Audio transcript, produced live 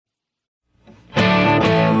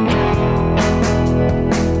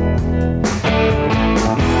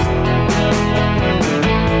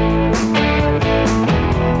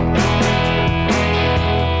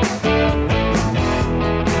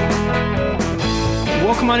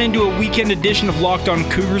welcome on into a weekend edition of Locked On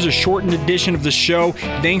Cougars, a shortened edition of the show.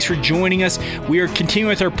 Thanks for joining us. We are continuing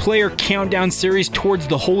with our player countdown series towards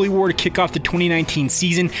the Holy War to kick off the 2019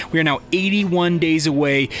 season. We are now 81 days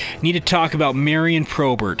away. Need to talk about Marion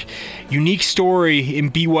Probert. Unique story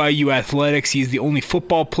in BYU athletics. He is the only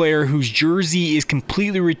football player whose jersey is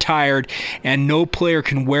completely retired, and no player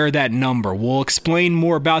can wear that number. We'll explain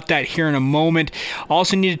more about that here in a moment.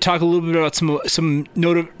 Also need to talk a little bit about some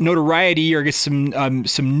notoriety, or I guess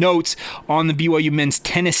some notes on the BYU men's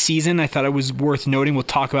tennis season. I thought it was worth noting. We'll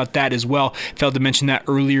talk about that as well. Failed to mention that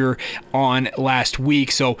earlier on last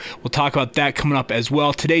week, so we'll talk about that coming up as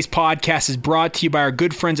well. Today's podcast is brought to you by our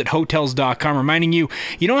good friends at Hotels.com, reminding you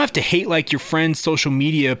don't have to hate like your friends' social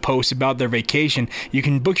media posts about their vacation. You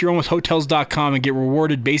can book your own with Hotels.com and get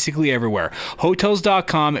rewarded basically everywhere.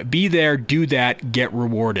 Hotels.com, be there, do that, get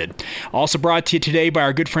rewarded. Also brought to you today by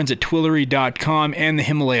our good friends at Twillory.com and the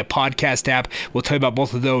Himalaya Podcast app. We'll tell you about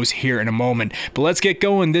both of those here in a moment. But let's get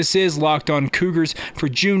going. This is Locked On Cougars for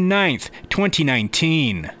June 9th,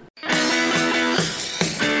 2019.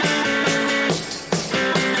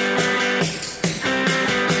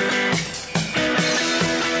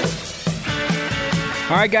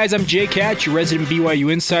 All right, guys, I'm Jake Hatch, your resident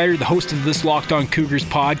BYU insider, the host of this Locked On Cougars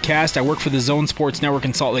podcast. I work for the Zone Sports Network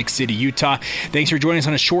in Salt Lake City, Utah. Thanks for joining us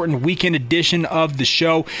on a shortened weekend edition of the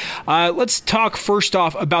show. Let's talk first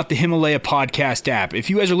off about the Himalaya Podcast app. If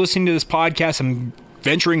you guys are listening to this podcast, I'm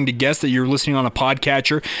venturing to guess that you're listening on a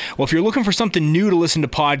podcatcher. Well, if you're looking for something new to listen to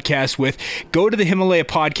podcasts with, go to the Himalaya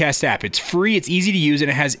Podcast app. It's free, it's easy to use, and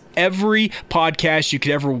it has every podcast you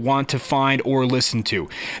could ever want to find or listen to.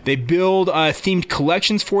 They build themed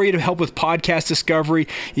collections for you to help with podcast discovery.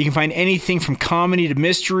 You can find anything from comedy to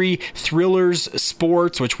mystery, thrillers,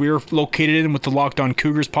 sports, which we are located in with the Locked On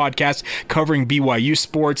Cougars podcast covering BYU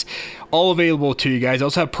sports. All available to you guys. I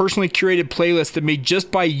also have personally curated playlists that made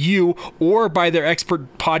just by you or by their expert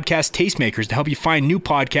podcast tastemakers to help you find new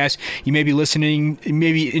podcasts you may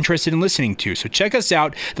be interested in listening to. So check us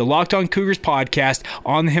out, the Locked On Cougars podcast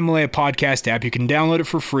on the Himalaya Podcast app. You can download it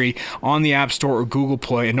for free on the App Store or Google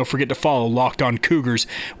Play, and don't forget to follow Locked On Cougars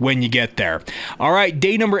when you get there. All right,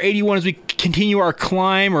 day number 81 as we continue our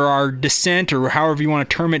climb or our descent or however you want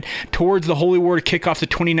to term it towards the Holy War to kick off the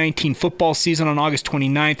 2019 football season on August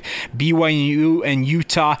 29th. BYU and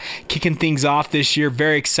Utah kicking things off this year.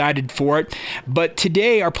 Very excited for it. But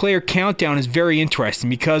today, our player countdown is very interesting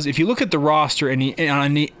because if you look at the roster on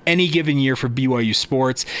any given year for BYU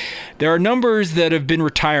sports, there are numbers that have been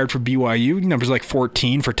retired for BYU. Numbers like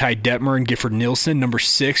 14 for Ty Detmer and Gifford Nilsson. Number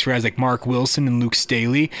 6 for guys like Mark Wilson and Luke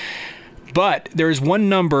Staley. But there is one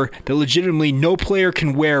number that legitimately no player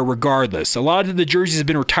can wear regardless. A lot of the jerseys have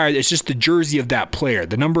been retired. It's just the jersey of that player.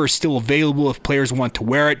 The number is still available if players want to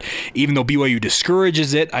wear it, even though BYU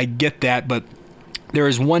discourages it. I get that, but there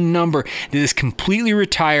is one number that is completely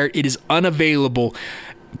retired. It is unavailable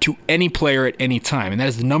to any player at any time, and that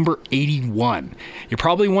is the number 81. You're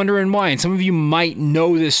probably wondering why, and some of you might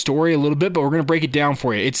know this story a little bit, but we're going to break it down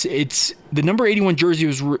for you. It's the number 81 jersey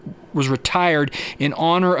was retired in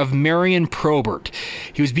honor of Marion Probert.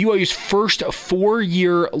 He was BYU's first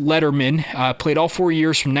 4-year letterman, played all 4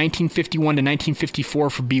 years from 1951 to 1954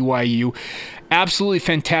 for BYU. Absolutely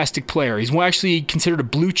fantastic player. He's actually considered a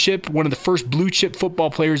blue chip, one of the first blue chip football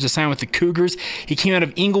players to sign with the Cougars. He came out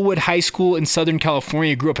of Inglewood High School in Southern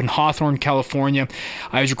California, grew up in Hawthorne, California.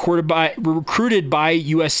 He was recruited by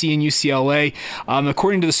USC and UCLA.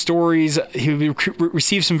 According to the stories, he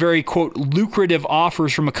received some very, quote, lucrative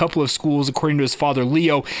offers from a couple of schools, according to his father,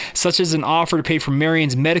 Leo, such as an offer to pay for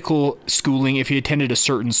Marion's medical schooling if he attended a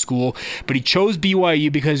certain school. But he chose BYU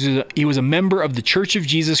because he was a member of the Church of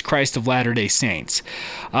Jesus Christ of Latter-day Saints.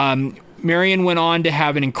 Marion went on to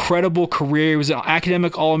have an incredible career. He was an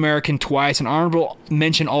academic All-American twice, an honorable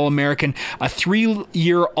mention All-American, a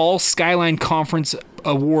 3-year All-Skyline Conference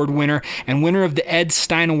Award winner, and winner of the Ed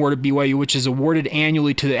Stein Award at BYU, which is awarded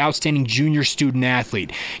annually to the outstanding junior student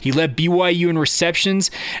athlete. He led BYU in receptions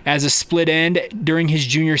as a split end during his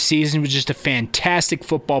junior season. He was just a fantastic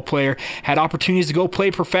football player, had opportunities to go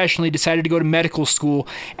play professionally, decided to go to medical school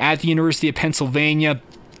at the University of Pennsylvania,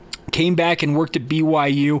 came back and worked at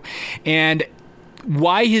BYU, and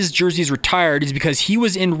why his jersey is retired is because he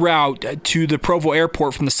was en route to the Provo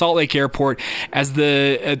airport from the Salt Lake airport as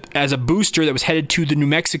a booster that was headed to the New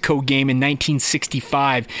Mexico game in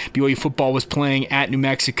 1965. BYU football was playing at New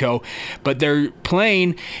Mexico, but their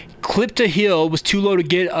plane clipped a hill, was too low to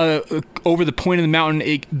get over the point of the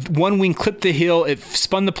mountain. One wing clipped the hill, it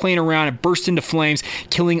spun the plane around, it burst into flames,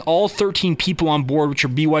 killing all 13 people on board, which are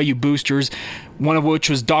BYU boosters, one of which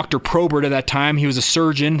was Dr. Probert at that time. He was a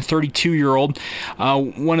surgeon, 32-year-old,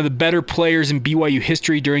 one of the better players in BYU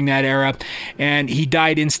history during that era, and he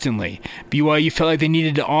died instantly. BYU felt like they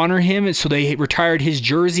needed to honor him, and so they retired his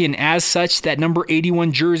jersey, and as such, that number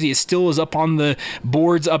 81 jersey still is up on the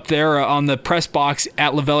boards up there on the press box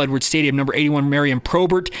at LaVell Edwards Stadium, number 81, Marion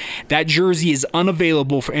Probert. That jersey is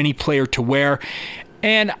unavailable for any player to wear,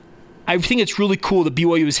 and I think it's really cool that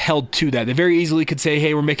BYU is held to that. They very easily could say,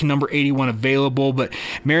 hey, we're making number 81 available, but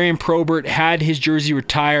Marion Probert had his jersey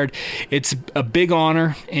retired. It's a big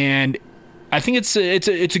honor, and I think it's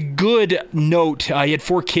a good note. He had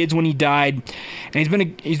 4 kids when he died,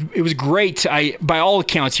 and it was great. By all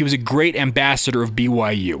accounts, he was a great ambassador of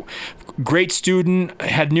BYU. Great student,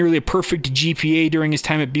 had nearly a perfect GPA during his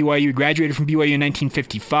time at BYU, graduated from BYU in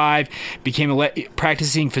 1955, became a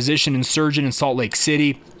practicing physician and surgeon in Salt Lake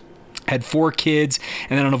City. Had 4 kids,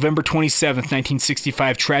 and then on November 27th,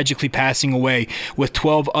 1965, tragically passing away with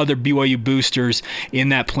 12 other BYU boosters in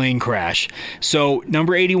that plane crash. So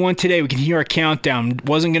number 81 today, we can hear our countdown.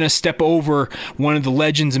 Wasn't going to step over one of the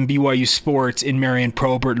legends in BYU sports in Marion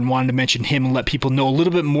Probert, and wanted to mention him and let people know a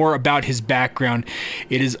little bit more about his background.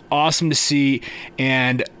 It is awesome to see,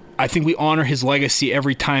 and I think we honor his legacy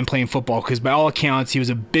every time playing football, because by all accounts, he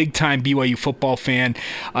was a big-time BYU football fan.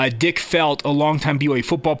 Dick Felt, a longtime BYU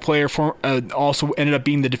football player, also ended up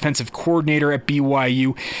being the defensive coordinator at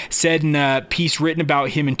BYU, said in a piece written about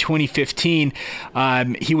him in 2015,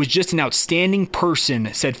 he was just an outstanding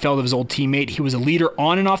person, said Felt of his old teammate. He was a leader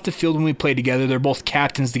on and off the field when we played together. They're both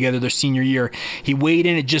captains together their senior year. He weighed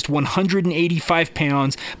in at just 185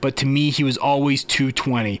 pounds, but to me, he was always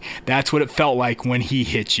 220. That's what it felt like when he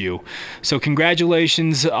hit you. So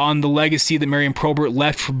congratulations on the legacy that Marion Probert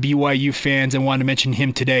left for BYU fans. I wanted to mention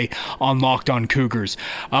him today on Locked On Cougars.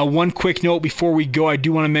 One quick note before we go, I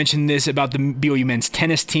do want to mention this about the BYU men's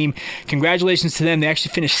tennis team. Congratulations to them. They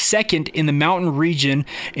actually finished second in the Mountain Region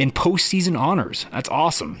in postseason honors. That's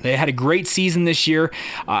awesome. They had a great season this year,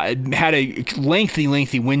 had a lengthy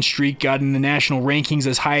win streak, got in the national rankings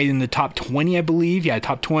as high in the top 20, I believe. Yeah,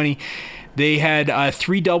 top 20. They had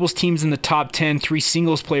 3 doubles teams in the top 10, 3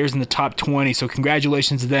 singles players in the top 20. So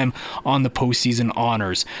congratulations to them on the postseason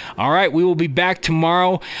honors. All right, we will be back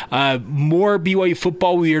tomorrow. More BYU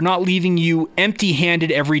football. We are not leaving you empty-handed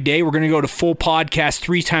every day. We're going to go to full podcast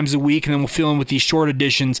 3 times a week, and then we'll fill in with these short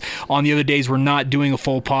editions on the other days we're not doing a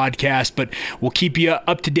full podcast. But we'll keep you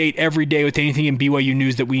up to date every day with anything in BYU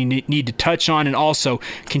news that we need to touch on, and also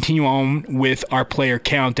continue on with our player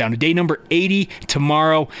countdown. Day number 80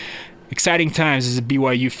 tomorrow. Exciting times as a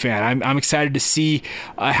BYU fan. I'm excited to see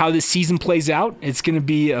how this season plays out. It's going to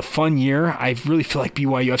be a fun year. I really feel like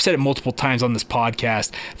BYU, I've said it multiple times on this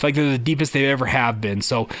podcast, I feel like they're the deepest they ever have been.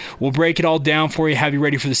 So we'll break it all down for you, have you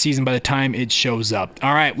ready for the season by the time it shows up.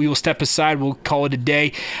 All right, we will step aside. We'll call it a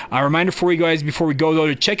day. A reminder for you guys before we go, though,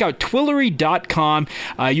 to check out Twillory.com.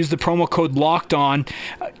 Use the promo code LOCKEDON.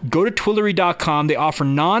 Go to Twillory.com. They offer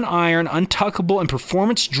non-iron, untuckable, and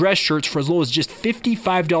performance dress shirts for as low as just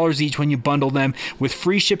 $55 each when you bundle them with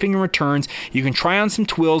free shipping and returns. You can try on some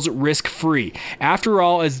Twills risk-free. After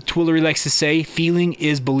all, as Twillory likes to say, feeling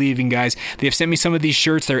is believing, guys. They have sent me some of these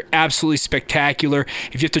shirts. They're absolutely spectacular.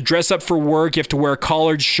 If you have to dress up for work, you have to wear a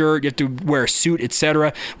collared shirt, you have to wear a suit,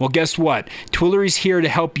 etc. Well, guess what? Twillory's here to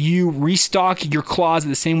help you restock your closet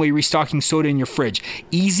the same way you're restocking soda in your fridge.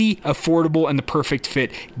 Easy, affordable, and the perfect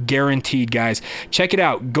fit. Guaranteed, guys. Check it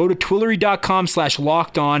out. Go to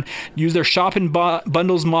Twillory.com/lockedon. Use their shop and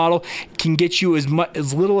bundles model. Can get you as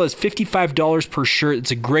little as $55 per shirt.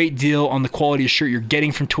 It's a great deal on the quality of shirt you're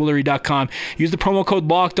getting from Twillory.com. Use the promo code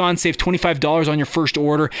LOCKEDON, save $25 on your first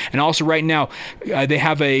order. And also right now, they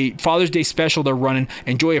have a Father's Day special they're running.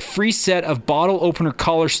 Enjoy a free set of bottle opener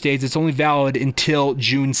collar stays. It's only valid until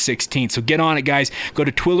June 16th. So get on it, guys. Go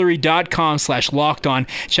to Twillory.com/lockedon.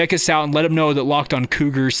 Check us out and let them know that Locked On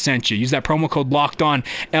Cougars sent you. Use that promo code LOCKEDON,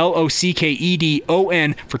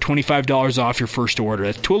 LOCKEDON, for $25 off your first order.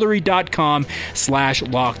 That's Twillory.com/lockedon.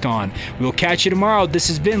 We will catch you tomorrow. This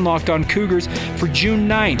has been Locked On Cougars for June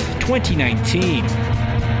 9th, 2019.